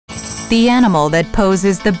The animal that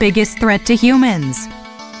poses the biggest threat to humans.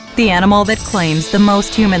 The animal that claims the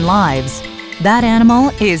most human lives. That animal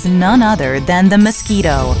is none other than the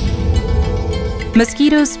mosquito.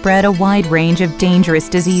 Mosquitoes spread a wide range of dangerous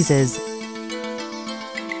diseases.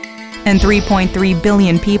 And 3.3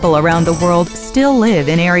 billion people around the world still live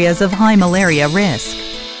in areas of high malaria risk.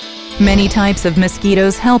 Many types of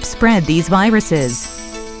mosquitoes help spread these viruses.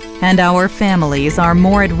 And our families are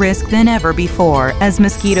more at risk than ever before as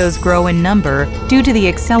mosquitoes grow in number due to the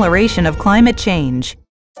acceleration of climate change.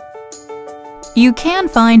 You can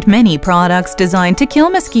find many products designed to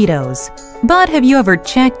kill mosquitoes, but have you ever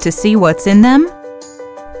checked to see what's in them?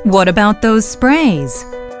 What about those sprays?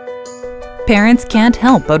 Parents can't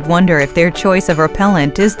help but wonder if their choice of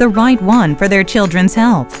repellent is the right one for their children's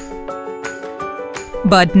health.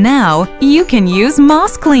 But now you can use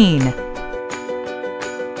MOSCLEAN.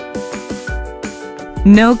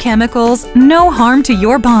 No chemicals, no harm to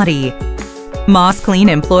your body. MOSCLEAN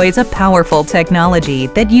employs a powerful technology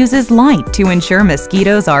that uses light to ensure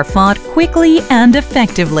mosquitoes are fought quickly and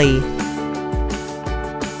effectively.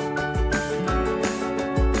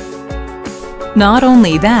 Not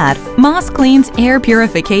only that, MOSCLEAN's air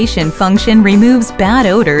purification function removes bad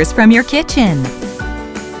odors from your kitchen.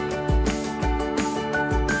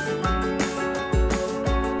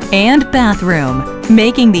 And bathroom,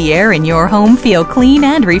 making the air in your home feel clean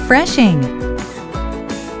and refreshing.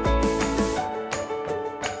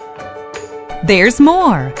 There's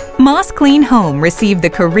more! MOSCLEAN Home received the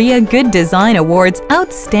Korea Good Design Award's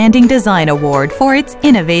Outstanding Design Award for its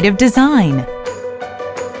innovative design.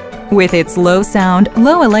 With its low sound,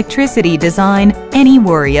 low electricity design, any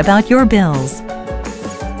worry about your bills.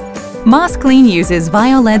 MOSCLEAN uses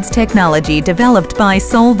Violeds technology developed by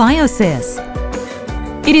Seoul Viosys.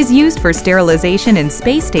 It is used for sterilization in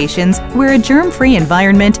space stations where a germ-free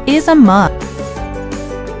environment is a must.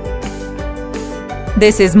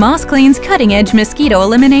 This is MOSCLEAN's cutting-edge mosquito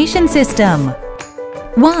elimination system.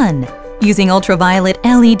 1. Using ultraviolet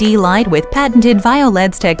LED light with patented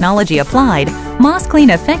Violeds technology applied,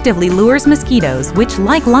 MOSCLEAN effectively lures mosquitoes which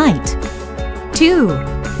like light. 2.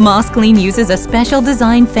 MOSCLEAN uses a special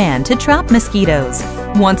design fan to trap mosquitoes.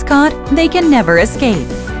 Once caught, they can never escape.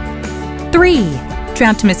 3.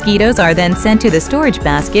 Trapped mosquitoes are then sent to the storage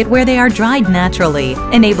basket where they are dried naturally,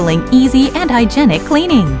 enabling easy and hygienic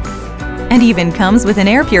cleaning. And even comes with an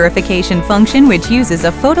air purification function which uses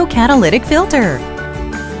a photocatalytic filter.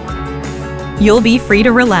 You'll be free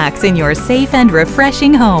to relax in your safe and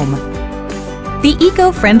refreshing home. The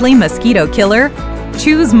eco-friendly mosquito killer?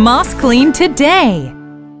 Choose MOSCLEAN today!